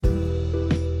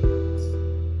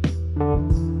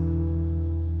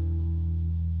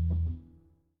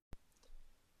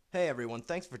Hey everyone,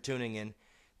 thanks for tuning in.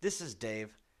 This is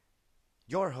Dave,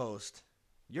 your host.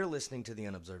 You're listening to the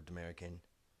Unobserved American.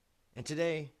 And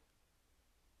today,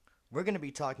 we're going to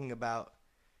be talking about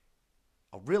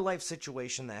a real life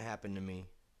situation that happened to me.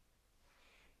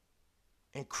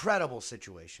 Incredible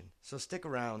situation. So stick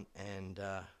around and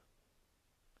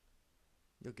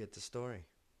you'll get the story.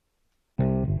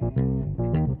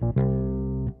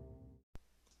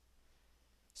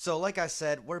 So, like I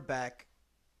said, we're back.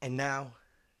 And now,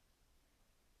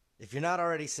 if you're not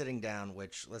already sitting down,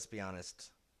 which, let's be honest,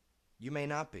 you may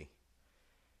not be,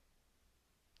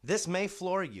 this may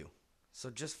floor you.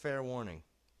 So, just fair warning.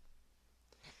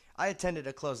 I attended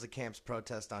a Close the Camps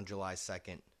protest on July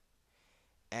 2nd,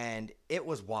 and it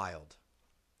was wild.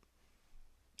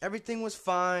 Everything was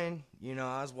fine.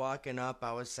 I was walking up,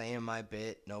 I was saying my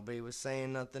bit. Nobody was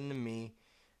saying nothing to me.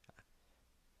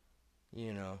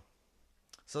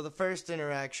 So the first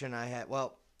interaction I had,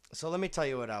 so let me tell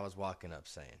you what I was walking up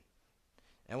saying.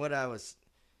 And what I was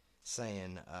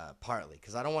saying, partly,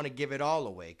 because I don't want to give it all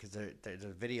away, because there's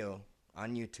a video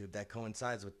on YouTube that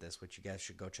coincides with this, which you guys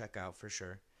should go check out for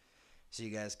sure. So you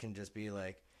guys can just be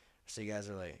like, so you guys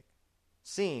are like,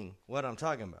 seeing what I'm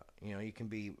talking about. You can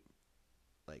be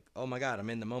like, oh my God, I'm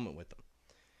in the moment with them.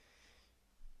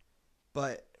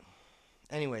 But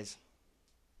anyways,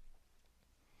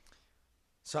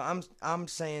 so I'm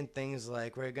saying things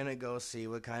like we're gonna go see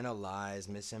what kind of lies,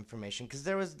 misinformation, because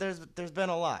there's been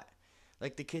a lot,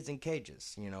 like the kids in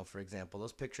cages. For example,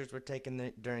 those pictures were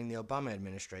taken during the Obama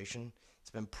administration.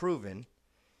 It's been proven,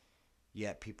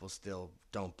 yet people still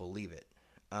don't believe it,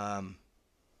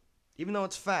 even though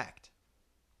it's fact.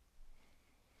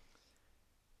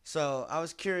 So I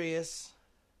was curious,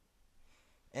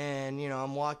 and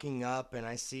I'm walking up and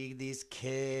I see these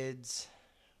kids.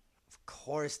 Of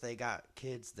course, they got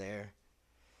kids there.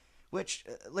 Which,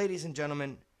 ladies and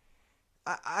gentlemen,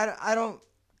 I don't.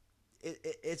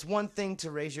 It's one thing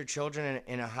to raise your children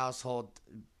in a household,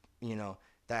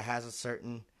 that has a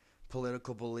certain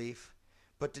political belief,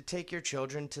 but to take your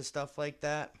children to stuff like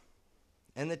that,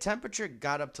 and the temperature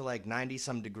got up to like 90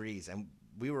 some degrees, and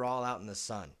we were all out in the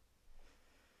sun.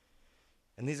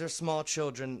 And these are small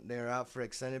children. They're out for an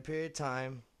extended period of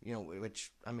time,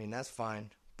 which, I mean, that's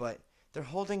fine. But they're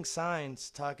holding signs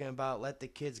talking about let the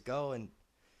kids go and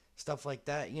stuff like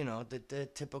that, the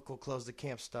typical close the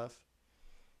camp stuff.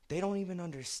 They don't even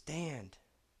understand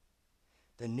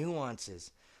the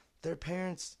nuances. Their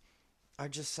parents are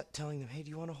just telling them, hey, do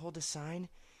you want to hold a sign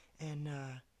and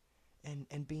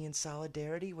be in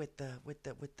solidarity with the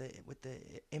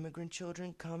immigrant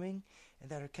children coming and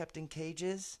that are kept in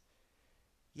cages?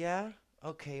 Yeah?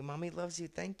 Okay, mommy loves you.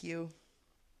 Thank you.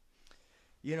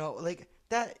 Like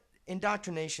that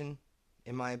indoctrination,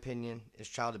 in my opinion, is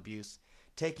child abuse.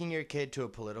 Taking your kid to a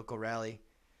political rally,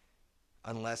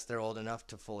 unless they're old enough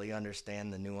to fully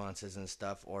understand the nuances and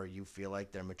stuff, or you feel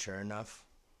like they're mature enough,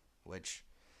 which,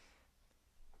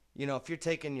 if you're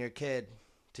taking your kid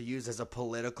to use as a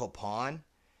political pawn,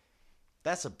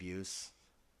 that's abuse.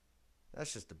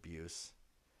 That's just abuse.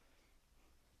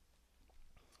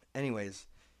 Anyways,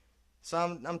 so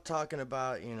I'm talking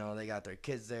about, they got their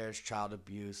kids there, it's child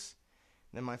abuse.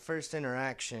 And then my first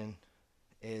interaction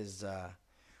is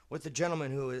with the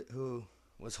gentleman who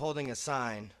was holding a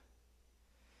sign,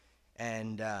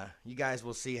 and you guys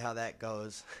will see how that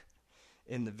goes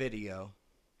in the video.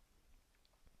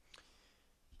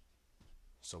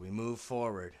 So we move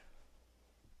forward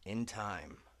in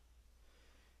time.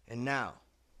 And now,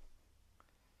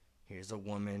 here's a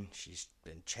woman. She's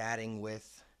been chatting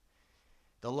with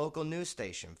the local news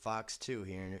station, Fox 2,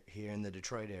 here in the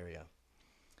Detroit area.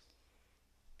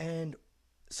 And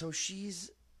so she's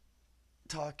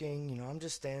talking, I'm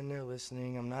just standing there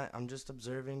listening. I'm just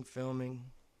observing,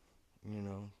 filming,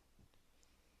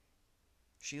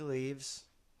 She leaves.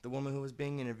 The woman who was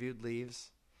being interviewed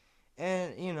leaves.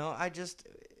 And,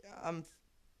 I'm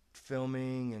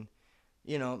filming, and,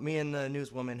 me and the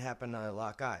newswoman happen to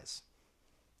lock eyes.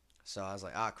 So I was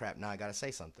like, crap, now I gotta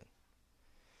say something.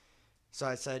 So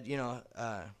I said,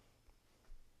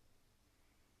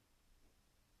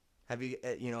 have you,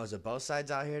 is it both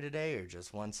sides out here today or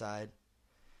just one side?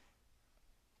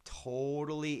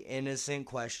 Totally innocent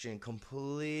question,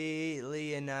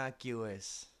 completely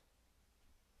innocuous.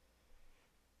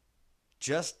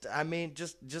 Just a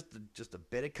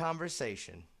bit of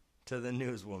conversation to the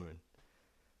newswoman.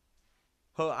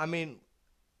 Oh, I mean,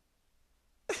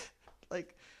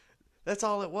 like, that's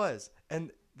all it was.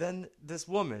 And then this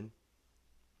woman,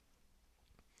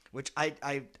 which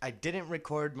I didn't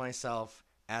record myself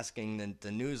asking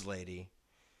the news lady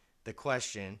the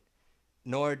question,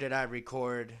 nor did I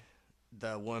record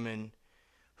the woman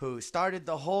who started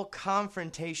the whole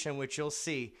confrontation, which you'll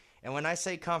see. And when I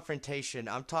say confrontation,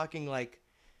 I'm talking like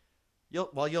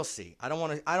you'll see. I don't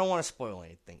want to spoil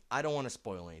anything.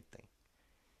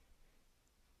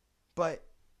 But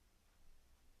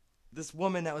this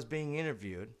woman that was being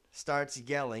interviewed starts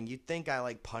yelling. You'd think I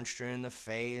like punched her in the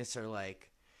face or like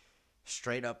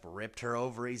straight up ripped her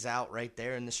ovaries out right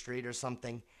there in the street or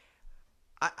something.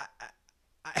 I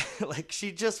like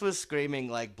she just was screaming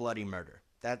like bloody murder.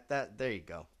 That there you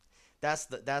go. That's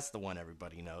the one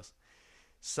everybody knows.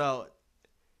 So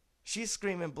she's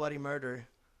screaming bloody murder,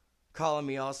 calling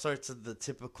me all sorts of the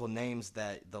typical names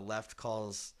that the left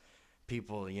calls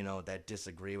people, that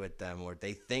disagree with them or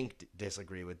they think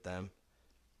disagree with them.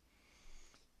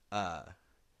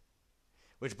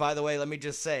 Which, by the way, let me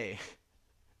just say,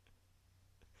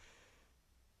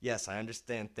 yes, I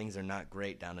understand things are not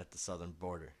great down at the southern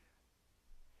border,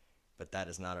 but that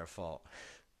is not our fault.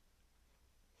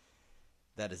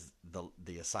 That is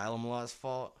the asylum law's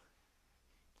fault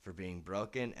for being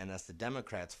broken, and that's the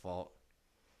Democrats' fault,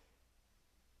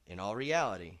 in all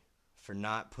reality, for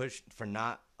not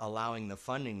allowing the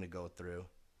funding to go through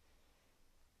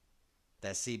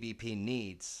that CBP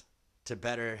needs to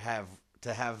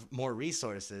have more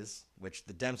resources, which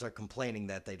the Dems are complaining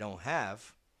that they don't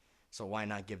have. So why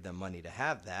not give them money to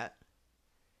have that?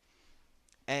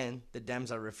 And the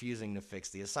Dems are refusing to fix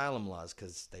the asylum laws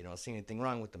because they don't see anything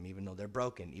wrong with them, even though they're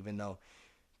broken, even though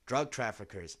drug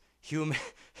traffickers, human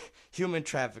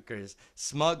traffickers,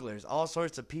 smugglers, all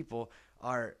sorts of people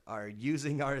are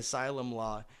using our asylum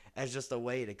law as just a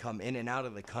way to come in and out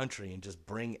of the country and just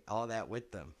bring all that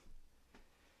with them.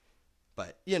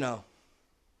 But,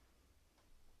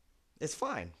 it's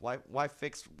fine. Why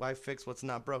fix what's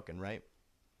not broken, right?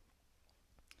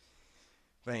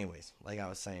 But anyways, like I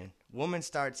was saying, woman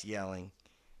starts yelling.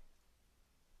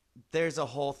 There's a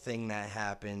whole thing that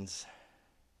happens.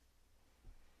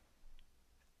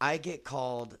 I get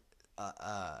called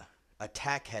a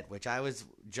tackhead, which I was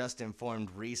just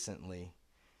informed recently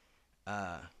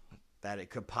that it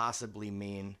could possibly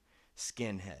mean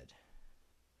skinhead.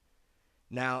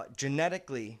 Now,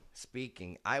 genetically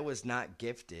speaking, I was not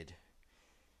gifted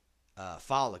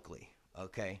follically,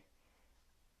 okay?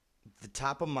 The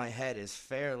top of my head is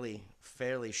fairly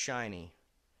shiny,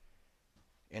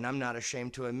 and I'm not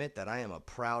ashamed to admit that I am a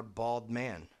proud bald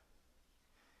man,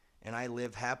 and I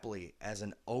live happily as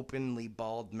an openly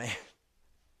bald man.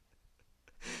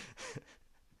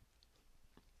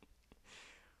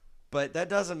 But that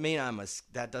doesn't mean I'm a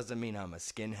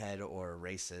skinhead or a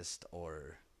racist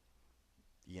or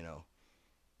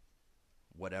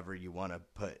whatever you want to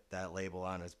put that label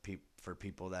on as for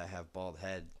people that have bald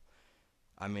head.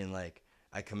 I mean, like,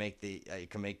 I can make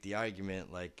the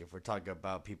argument, like, if we're talking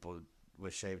about people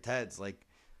with shaved heads, like,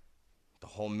 the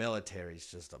whole military is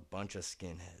just a bunch of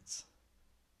skinheads.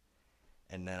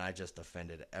 And then I just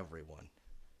offended everyone.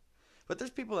 But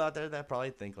there's people out there that probably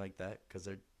think like that because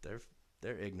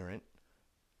they're ignorant.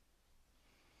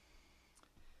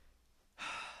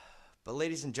 But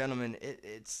ladies and gentlemen,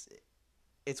 it's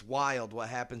wild what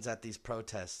happens at these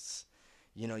protests.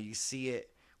 You see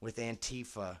it with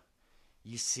Antifa.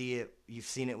 You've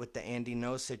seen it with the Andy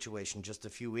No situation just a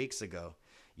few weeks ago.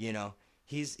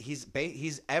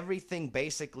 He's everything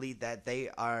basically that they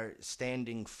are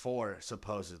standing for,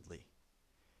 supposedly.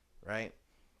 Right?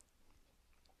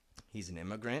 He's an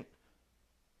immigrant.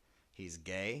 He's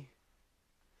gay.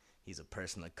 He's a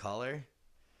person of color.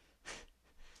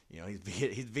 He's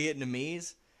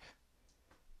Vietnamese.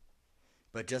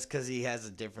 But just because he has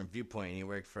a different viewpoint and he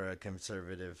worked for a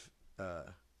conservative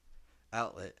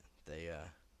outlet, they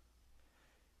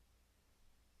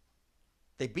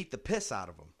beat the piss out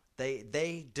of him.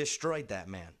 They destroyed that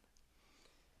man.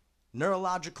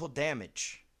 Neurological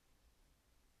damage.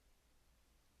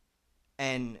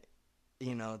 And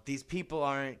these people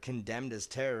aren't condemned as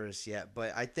terrorists yet,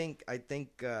 but I think I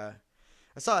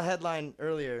saw a headline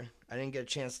earlier. I didn't get a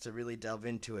chance to really delve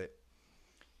into it,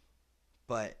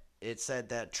 but it said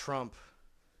that Trump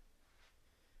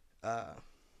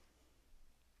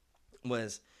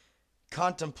was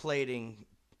contemplating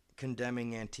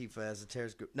condemning Antifa as a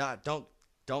terrorist group. No,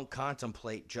 don't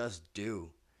contemplate, just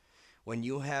do. When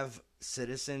you have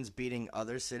citizens beating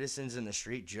other citizens in the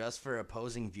street just for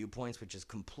opposing viewpoints, which is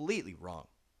completely wrong.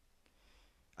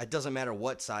 It doesn't matter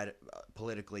what side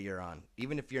politically you're on.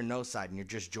 Even if you're no side and you're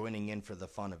just joining in for the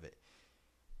fun of it.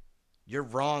 You're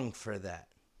wrong for that.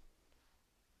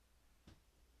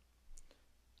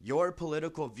 Your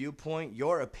political viewpoint,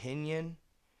 your opinion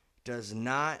does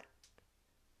not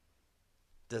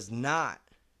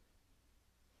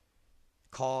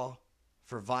call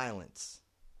for violence.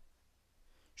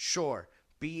 Sure,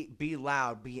 Be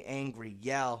loud, be angry,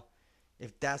 yell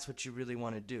if that's what you really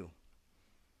want to do.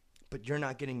 But you're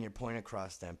not getting your point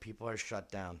across then. People are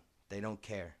shut down. They don't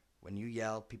care. When you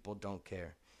yell, people don't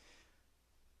care.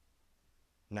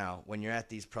 Now, when you're at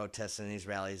these protests and these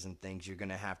rallies and things, you're going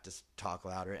to have to talk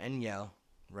louder and yell,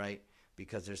 right?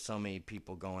 Because there's so many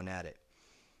people going at it.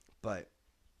 But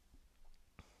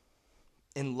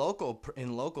in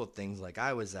local things like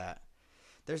I was at,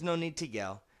 there's no need to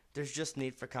yell. There's just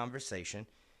need for conversation.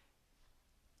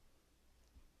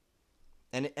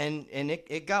 And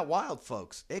it got wild,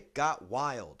 folks. It got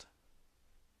wild.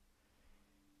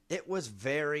 It was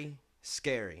very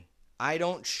scary. I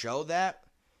don't show that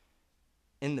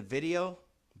in the video,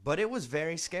 but it was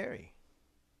very scary.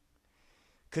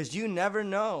 Because you never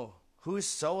know who's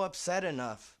so upset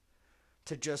enough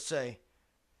to just say,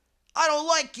 I don't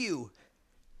like you.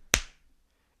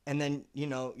 And then,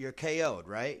 you're KO'd,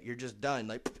 right? You're just done.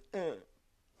 Like,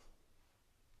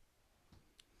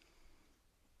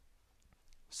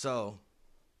 So,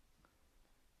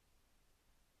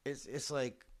 it's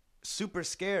like super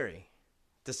scary.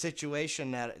 The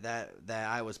situation that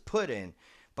I was put in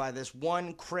by this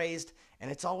one crazed,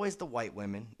 and it's always the white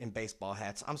women in baseball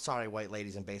hats. I'm sorry, white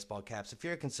ladies in baseball caps. If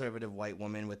you're a conservative white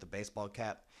woman with a baseball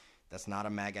cap, that's not a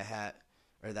MAGA hat,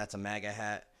 or that's a MAGA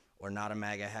hat, or not a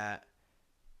MAGA hat.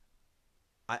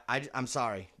 I'm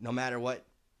sorry. No matter what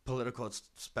political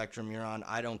spectrum you're on,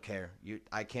 I don't care.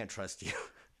 I can't trust you.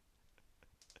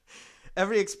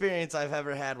 Every experience I've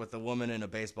ever had with a woman in a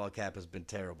baseball cap has been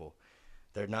terrible.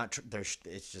 They're not.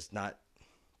 It's just not.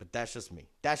 But that's just me.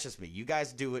 That's just me. You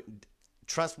guys do it.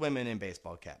 Trust women in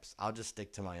baseball caps. I'll just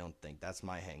stick to my own thing. That's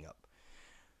my hang up.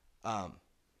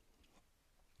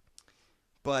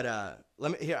 But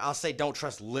I'll say don't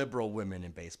trust liberal women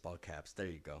in baseball caps. There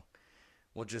you go.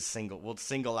 We'll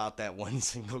single out that one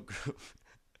single group.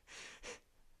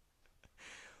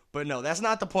 But no, that's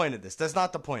not the point of this. That's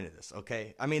not the point of this,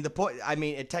 okay?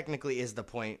 It technically is the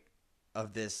point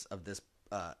of this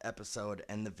episode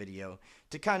and the video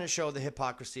to kind of show the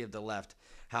hypocrisy of the left,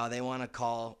 how they want to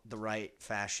call the right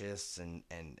fascists and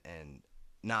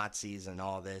Nazis and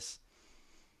all this.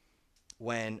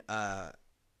 When what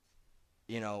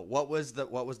was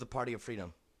the Party of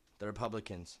Freedom? The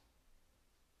Republicans.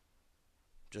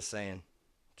 Just saying.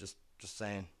 Just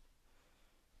saying.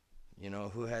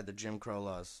 Who had the Jim Crow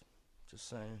laws? Just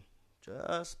saying.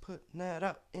 Just putting that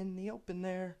out in the open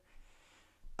there.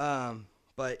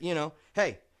 But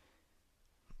hey,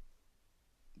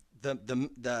 the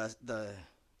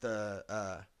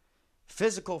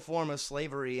physical form of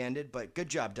slavery ended, but good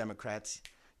job, Democrats.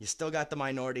 You still got the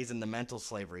minorities and the mental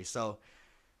slavery. So,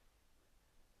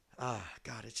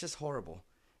 God, it's just horrible.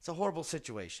 It's a horrible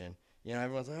situation.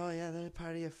 Everyone's like, oh yeah, they're the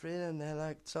Party of Freedom. They're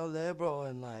like so liberal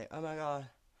and like, oh my God,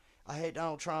 I hate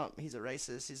Donald Trump. He's a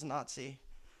racist. He's a Nazi.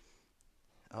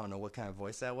 I don't know what kind of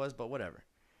voice that was, but whatever.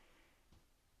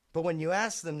 But when you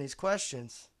ask them these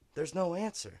questions, there's no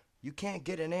answer. You can't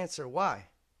get an answer. Why?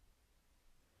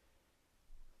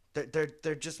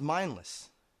 They're just mindless.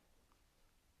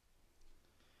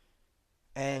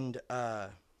 And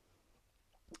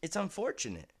it's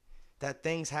unfortunate that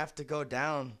things have to go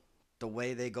down the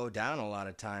way they go down a lot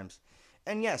of times.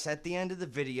 And yes, at the end of the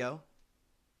video,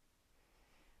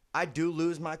 I do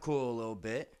lose my cool a little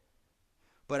bit,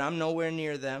 but I'm nowhere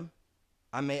near them.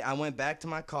 I went back to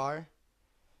my car,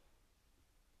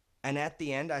 and at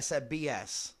the end I said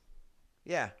BS.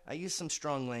 Yeah, I used some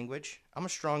strong language. I'm a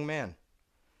strong man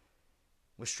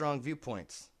with strong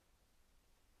viewpoints,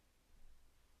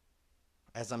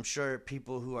 as I'm sure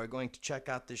people who are going to check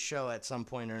out this show at some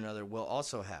point or another will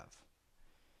also have.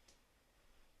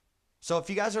 So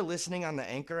if you guys are listening on the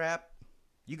Anchor app,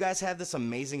 you guys have this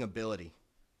amazing ability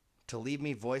to leave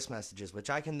me voice messages,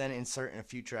 which I can then insert in a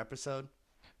future episode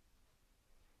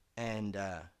and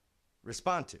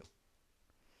respond to.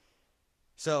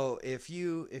 So if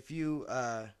you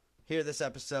hear this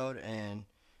episode and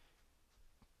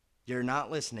you're not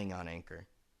listening on Anchor,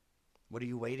 what are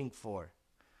you waiting for?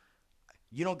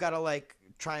 You don't gotta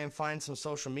try and find some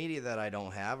social media that I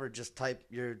don't have, or just type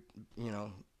your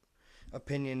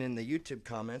opinion in the YouTube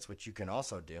comments, which you can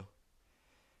also do.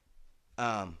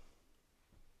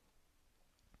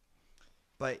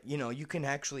 But you can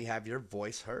actually have your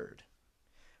voice heard.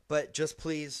 But just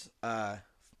please,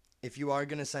 if you are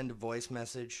gonna send a voice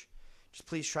message, just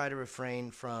please try to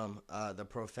refrain from the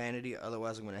profanity.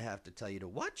 Otherwise, I'm gonna have to tell you to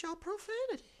watch your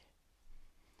profanity.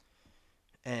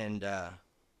 And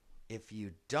if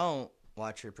you don't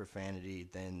watch your profanity,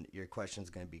 then your question's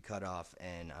gonna be cut off,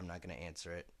 and I'm not gonna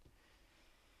answer it.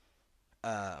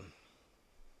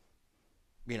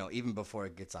 Even before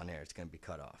it gets on air, it's going to be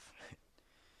cut off.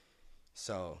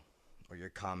 So, or your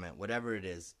comment, whatever it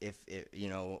is, if it,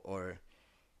 or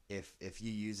if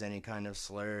you use any kind of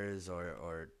slurs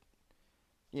or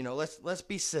let's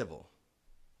be civil.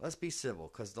 Let's be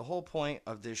civil, because the whole point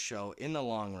of this show in the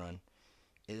long run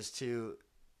is to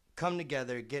come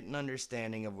together, get an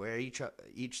understanding of where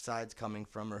each side's coming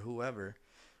from, or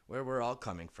where we're all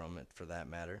coming from, it for that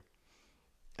matter,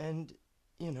 and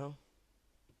you know,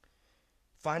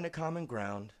 find a common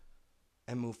ground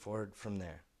and move forward from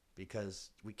there. Because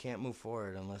we can't move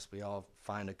forward unless we all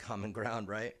find a common ground,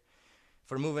 right? If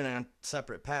we're moving on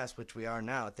separate paths, which we are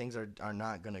now, things are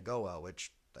not going to go well,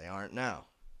 which they aren't now.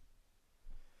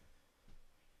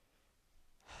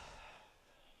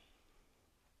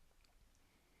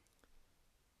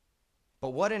 But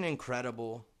what an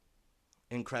incredible,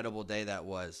 incredible day that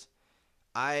was.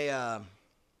 I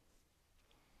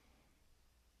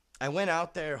I went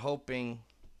out there hoping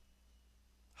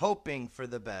for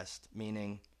the best,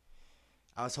 meaning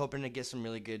I was hoping to get some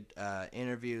really good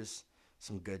interviews,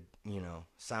 some good,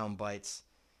 sound bites,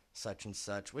 such and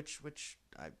such,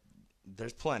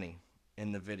 there's plenty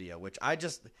in the video,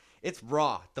 it's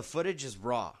raw. The footage is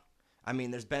raw. I mean,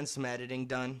 there's been some editing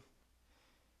done,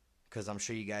 because I'm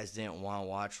sure you guys didn't want to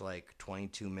watch like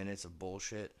 22 minutes of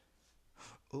bullshit.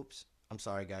 Oops. I'm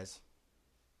sorry, guys.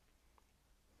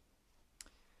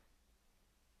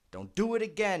 Don't do it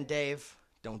again, Dave.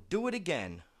 Don't do it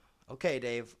again. Okay,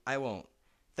 Dave, I won't.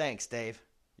 Thanks, Dave.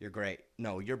 You're great.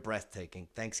 No, you're breathtaking.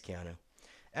 Thanks, Keanu.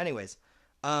 Anyways,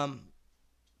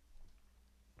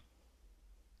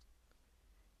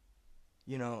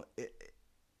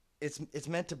 it's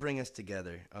meant to bring us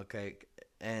together, okay?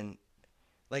 And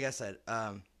like I said,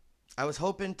 I was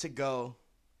hoping to go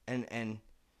and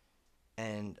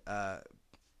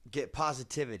get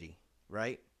positivity,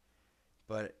 right?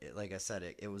 But like I said,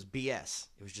 it was BS.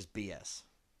 It was just BS.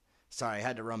 Sorry, I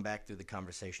had to run back through the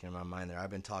conversation in my mind there. I've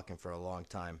been talking for a long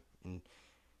time. And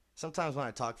sometimes when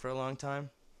I talk for a long time,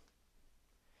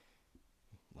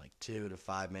 like 2 to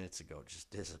 5 minutes ago,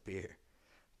 just disappear.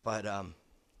 But,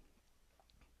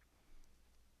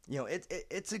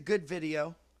 it's a good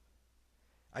video.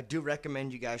 I do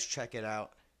recommend you guys check it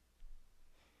out.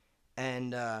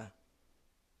 And,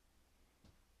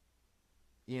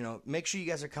 make sure you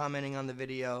guys are commenting on the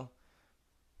video.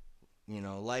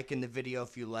 Liking the video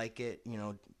if you like it.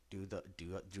 Do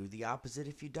the opposite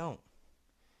if you don't.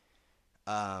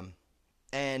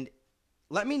 And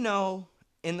let me know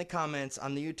in the comments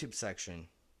on the YouTube section,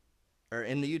 or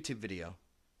in the YouTube video,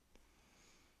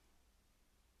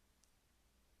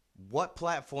 what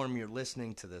platform you're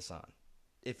listening to this on,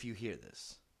 if you hear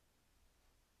this.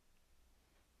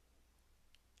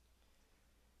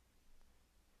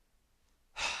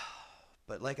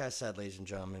 But like I said, ladies and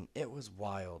gentlemen, it was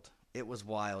wild. It was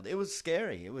wild. It was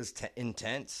scary. It was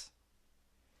intense.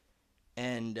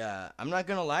 And I'm not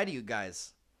going to lie to you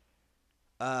guys.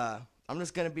 I'm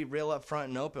just going to be real upfront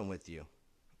and open with you.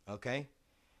 Okay?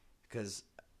 Because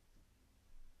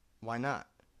why not?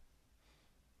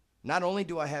 Not only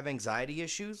do I have anxiety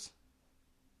issues,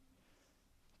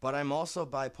 but I'm also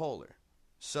bipolar.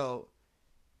 So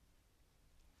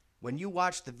when you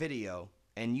watch the video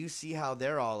and you see how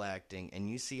they're all acting and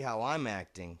you see how I'm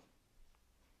acting,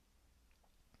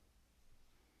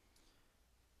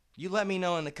 you let me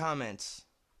know in the comments,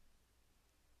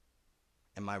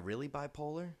 am I really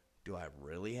bipolar? Do I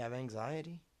really have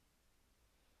anxiety?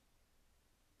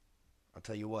 I'll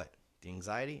tell you what, the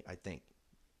anxiety, I think.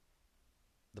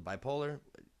 The bipolar,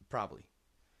 probably.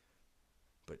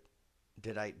 But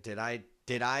did I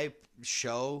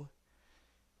show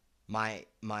my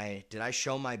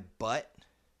butt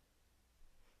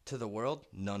to the world?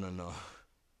 No.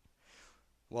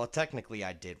 Well, technically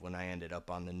I did when I ended up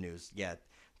on the news. Yeah.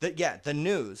 The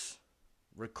news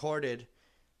recorded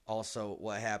also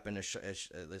what happened.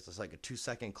 It's like a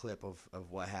 2-second clip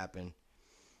of what happened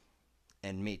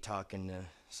and me talking to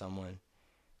someone.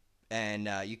 And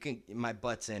my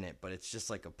butt's in it, but it's just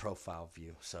like a profile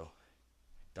view, so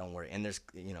don't worry. And there's,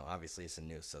 obviously it's the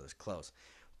news, so there's close.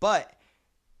 But,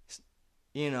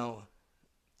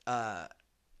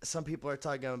 some people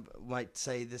might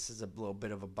say this is a little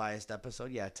bit of a biased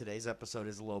episode. Yeah, today's episode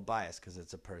is a little biased because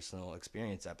it's a personal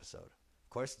experience episode. Of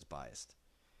course it's biased.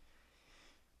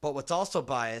 But what's also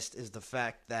biased is the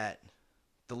fact that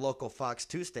the local Fox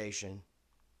 2 station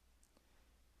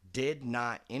did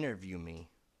not interview me.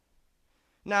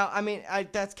 Now, I mean,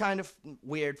 that's kind of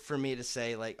weird for me to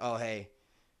say, like, oh, hey,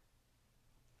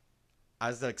 I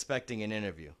was expecting an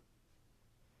interview.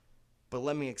 But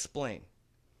let me explain.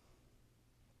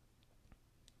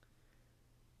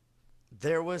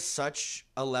 There was such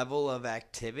a level of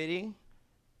activity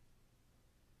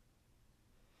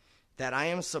that I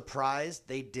am surprised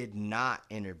they did not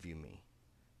interview me.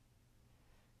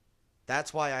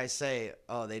 That's why I say,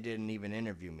 oh, they didn't even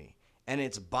interview me. And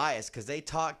it's biased because they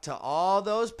talked to all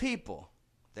those people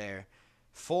there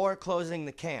for closing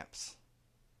the camps.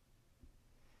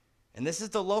 And this is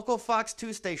the local Fox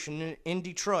 2 station in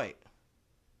Detroit.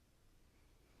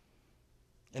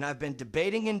 And I've been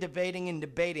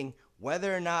debating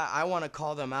whether or not I want to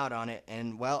call them out on it.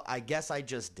 And, well, I guess I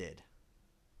just did.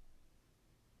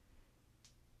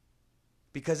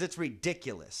 Because it's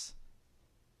ridiculous.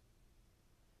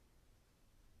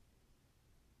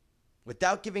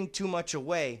 Without giving too much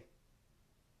away,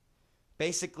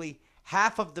 basically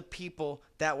half of the people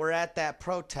that were at that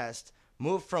protest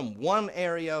moved from one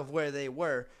area of where they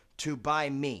were to by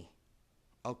me.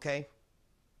 Okay?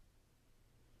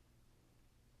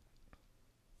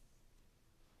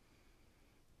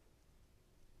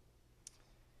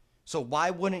 So why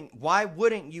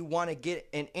wouldn't you want to get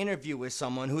an interview with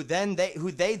someone who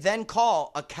they then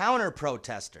call a counter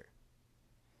protester?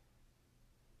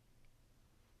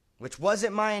 Which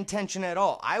wasn't my intention at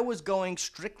all. I was going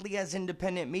strictly as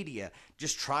independent media,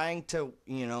 just trying to,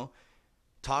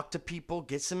 talk to people,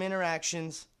 get some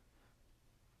interactions,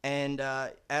 and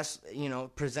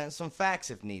present some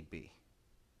facts if need be.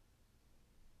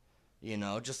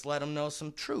 Just let them know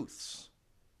some truths.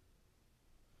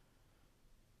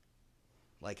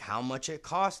 Like how much it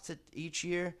costs each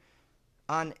year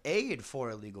on aid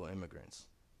for illegal immigrants.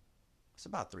 It's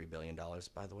about $3 billion,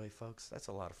 by the way, folks. That's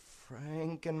a lot of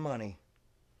franking money.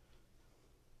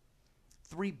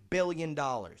 $3 billion.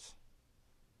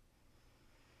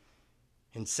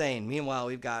 Insane. Meanwhile,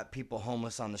 we've got people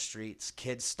homeless on the streets,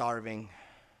 kids starving.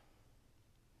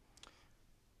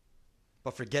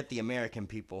 But forget the American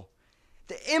people.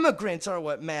 The immigrants are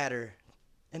what matter.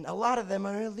 And a lot of them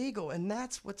are illegal, and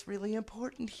that's what's really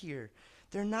important here.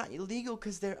 They're not illegal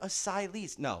because they're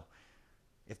asylees. No.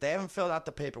 If they haven't filled out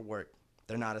the paperwork,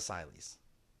 they're not asylees.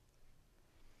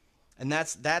 And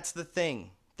that's the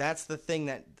thing. That's the thing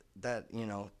that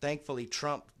thankfully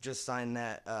Trump just signed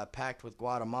that pact with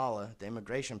Guatemala, the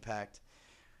immigration pact,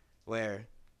 where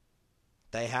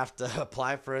they have to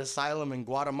apply for asylum in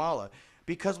Guatemala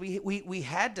because we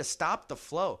had to stop the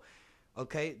flow.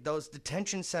 Okay, those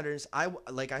detention centers,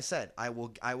 like I said, I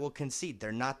will concede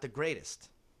they're not the greatest.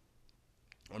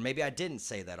 Or maybe I didn't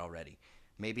say that already.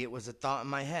 Maybe it was a thought in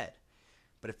my head.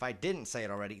 But if I didn't say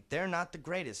it already, they're not the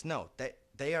greatest. No,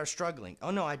 they are struggling.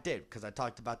 Oh, no, I did, because I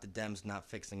talked about the Dems not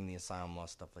fixing the asylum law,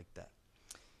 stuff like that.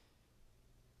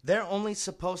 They're only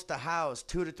supposed to house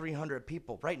 200 to 300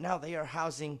 people. Right now, they are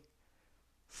housing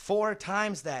 4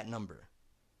 times that number.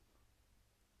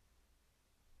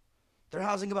 They're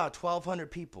housing about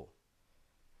 1,200 people.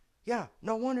 Yeah,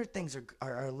 no wonder things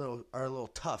are a little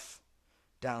tough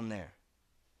down there.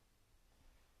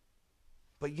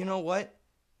 But you know what?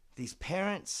 These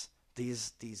parents,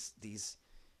 these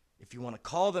if you want to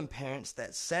call them parents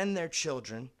that send their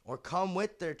children or come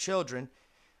with their children,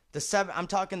 I'm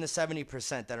talking the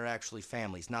 70% that are actually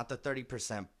families, not the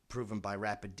 30% proven by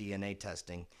rapid DNA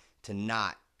testing to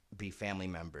not be family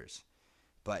members,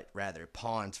 but rather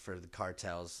pawns for the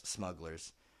cartels,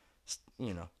 smugglers.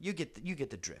 You get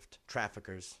the drift.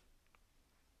 Traffickers.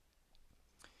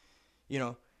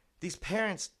 These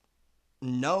parents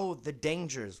know the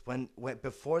dangers when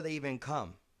before they even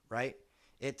come, right?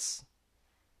 It's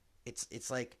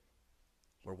like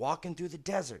we're walking through the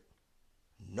desert.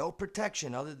 No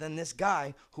protection other than this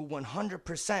guy who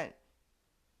 100%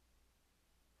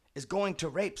 is going to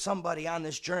rape somebody on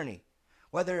this journey,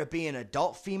 whether it be an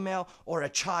adult female or a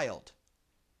child.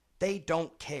 They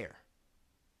don't care.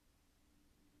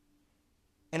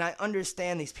 And I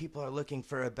understand these people are looking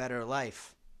for a better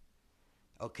life.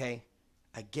 Okay?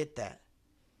 I get that.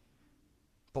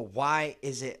 But why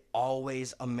is it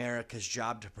always America's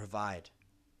job to provide?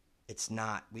 It's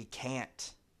not. We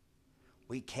can't.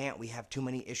 We have too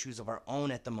many issues of our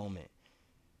own at the moment.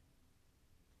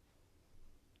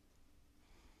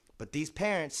 But these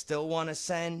parents still want to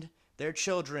send their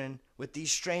children with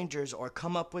these strangers or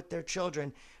come up with their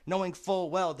children knowing full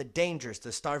well the dangers,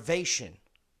 the starvation.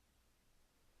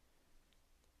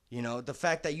 The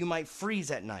fact that you might freeze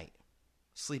at night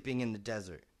sleeping in the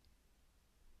desert.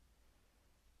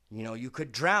 You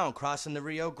could drown crossing the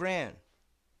Rio Grande.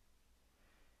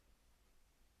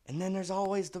 And then there's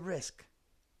always the risk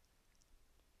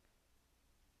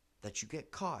that you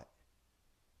get caught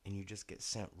and you just get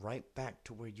sent right back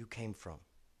to where you came from.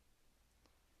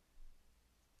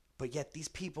 But yet these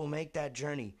people make that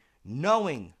journey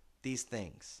knowing these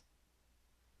things.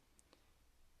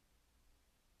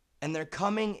 And they're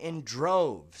coming in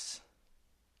droves.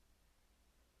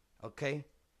 Okay?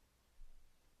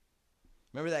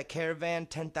 Remember that caravan,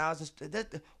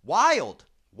 10,000? Wild.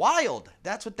 Wild.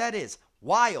 That's what that is.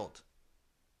 Wild.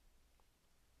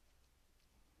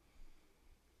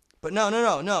 But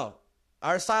no.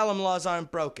 Our asylum laws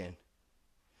aren't broken.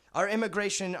 Our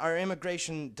immigration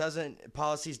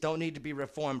policies don't need to be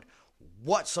reformed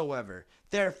whatsoever.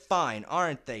 They're fine,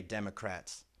 aren't they,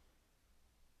 Democrats?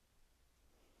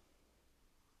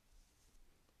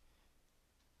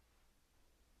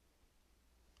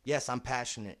 Yes, I'm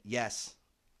passionate. Yes.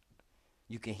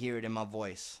 You can hear it in my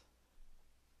voice.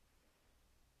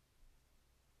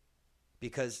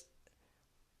 Because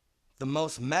the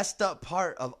most messed up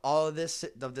part of all of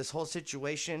this whole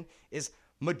situation is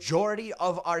majority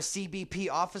of our CBP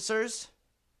officers,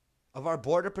 of our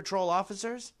Border Patrol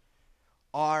officers,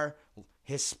 are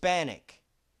Hispanic.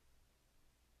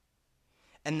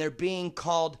 And they're being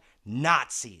called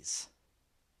Nazis,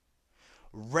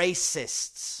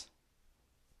 racists,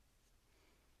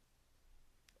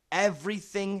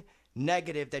 everything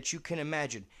negative that you can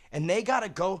imagine. And they got to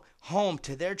go home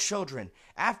to their children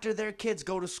after their kids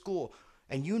go to school.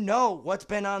 And you know what's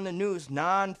been on the news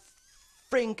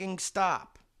non-freaking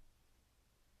stop.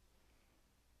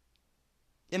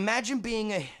 Imagine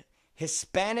being a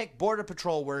Hispanic Border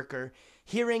Patrol worker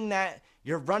hearing that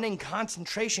you're running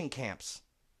concentration camps.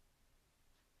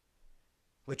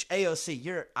 Which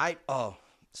AOC,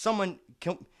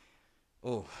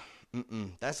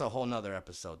 that's a whole nother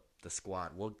episode, the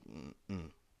squad.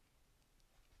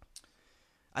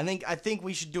 I think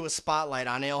we should do a spotlight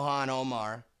on Ilhan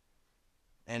Omar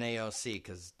and AOC,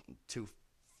 because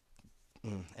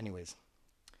anyways,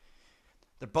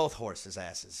 they're both horses'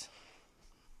 asses,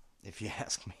 if you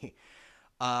ask me.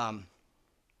 But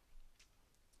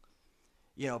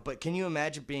can you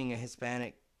imagine being a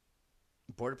Hispanic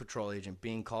Border Patrol agent,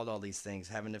 being called all these things,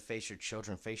 having to face your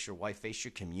children, face your wife, face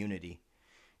your community,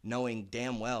 knowing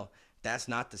damn well that's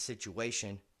not the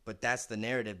situation, but that's the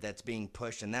narrative that's being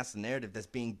pushed, and that's the narrative that's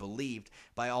being believed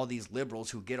by all these liberals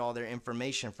who get all their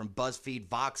information from BuzzFeed,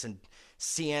 Vox, and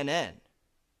CNN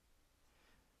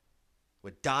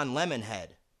with Don Lemonhead.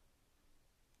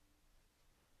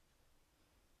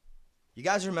 You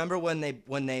guys remember when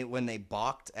they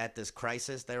balked at this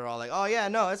crisis? They were all like, "Oh yeah,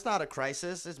 no, it's not a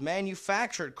crisis. It's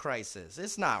manufactured crisis.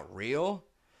 It's not real."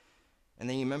 And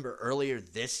then you remember earlier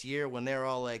this year when they were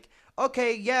all like,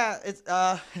 "Okay, yeah,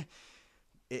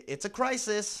 it's a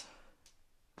crisis."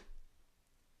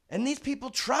 And these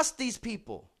people trust these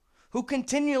people who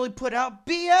continually put out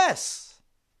BS.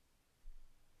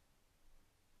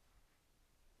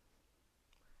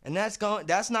 And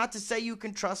that's not to say you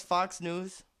can trust Fox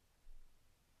News.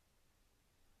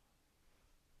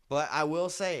 But I will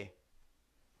say,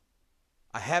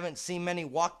 I haven't seen many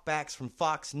walkbacks from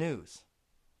Fox News.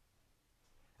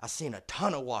 I've seen a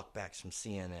ton of walkbacks from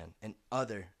CNN and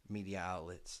other media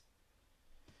outlets.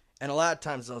 And a lot of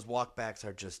times those walkbacks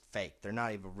are just fake. They're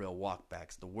not even real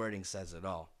walkbacks. The wording says it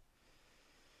all.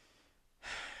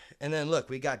 And then look,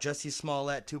 we got Jussie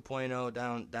Smollett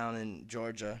 2.0 down in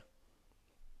Georgia.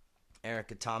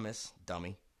 Erica Thomas,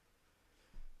 dummy.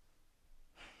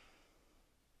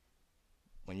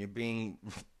 When you're being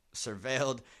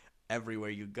surveilled everywhere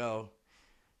you go,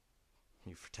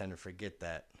 you pretend to forget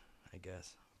that, I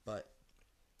guess. But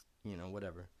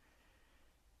whatever.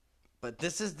 But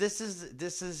this is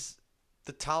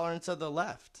the tolerance of the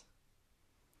left,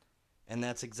 and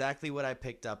that's exactly what I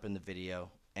picked up in the video,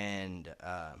 and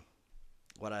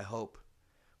what I hope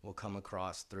will come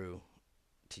across through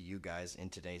to you guys in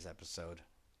today's episode.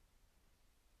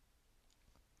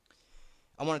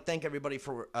 I want to thank everybody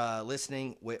for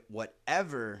listening with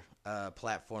whatever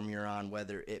platform you're on,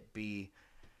 whether it be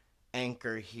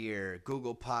Anchor here,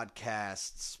 Google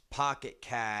Podcasts, Pocket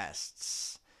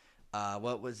Casts,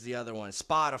 what was the other one?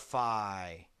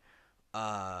 Spotify.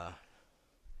 I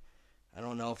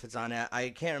don't know if it's on. I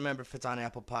can't remember if it's on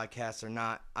Apple Podcasts or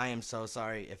not. I am so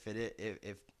sorry if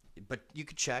but you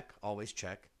could check. Always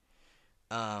check.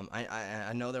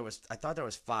 I know there was. I thought there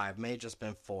was 5. May have just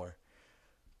been 4.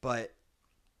 But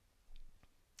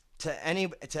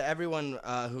to everyone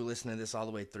who listened to this all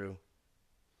the way through,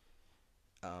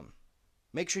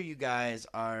 make sure you guys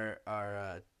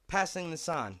are passing this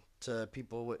on to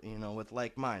people with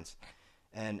like minds,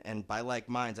 and by like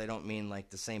minds I don't mean like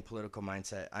the same political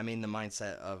mindset. I mean the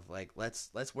mindset of like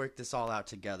let's work this all out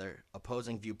together,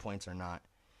 opposing viewpoints or not,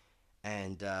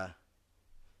 and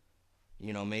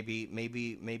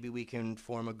maybe we can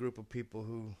form a group of people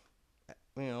who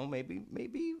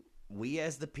maybe we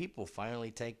as the people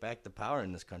finally take back the power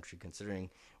in this country, considering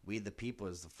we the people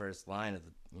is the first line of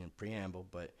the preamble.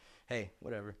 But hey,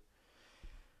 whatever.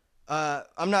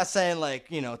 I'm not saying like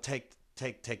take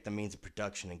take the means of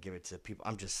production and give it to people.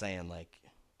 I'm just saying, like,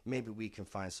 maybe we can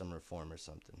find some reform or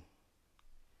something.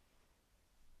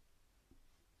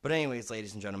 But anyways,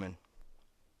 ladies and gentlemen,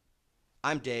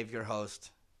 I'm Dave, your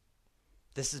host.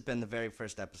 This has been the very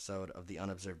first episode of the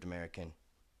Unobserved American.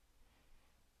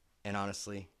 And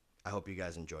honestly, I hope you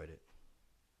guys enjoyed it.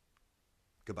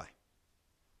 Goodbye.